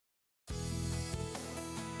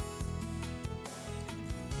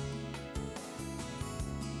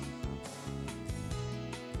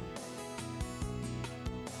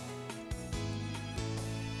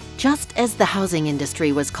Just as the housing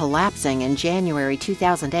industry was collapsing in January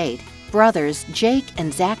 2008, brothers Jake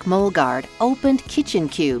and Zach Molgard opened Kitchen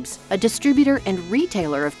Cubes, a distributor and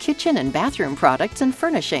retailer of kitchen and bathroom products and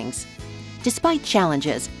furnishings. Despite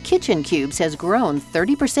challenges, Kitchen Cubes has grown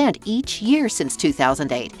 30% each year since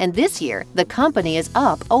 2008, and this year, the company is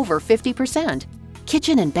up over 50%.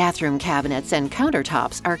 Kitchen and bathroom cabinets and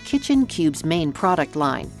countertops are Kitchen Cube's main product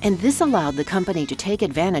line, and this allowed the company to take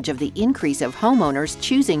advantage of the increase of homeowners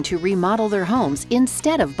choosing to remodel their homes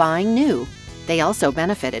instead of buying new. They also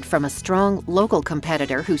benefited from a strong local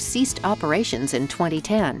competitor who ceased operations in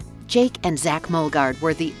 2010. Jake and Zach Molgard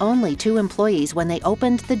were the only two employees when they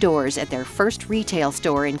opened the doors at their first retail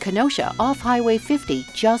store in Kenosha off Highway 50,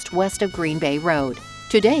 just west of Green Bay Road.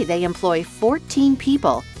 Today, they employ 14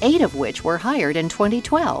 people, 8 of which were hired in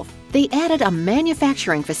 2012. They added a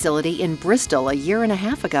manufacturing facility in Bristol a year and a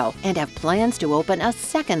half ago and have plans to open a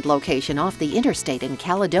second location off the interstate in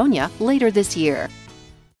Caledonia later this year.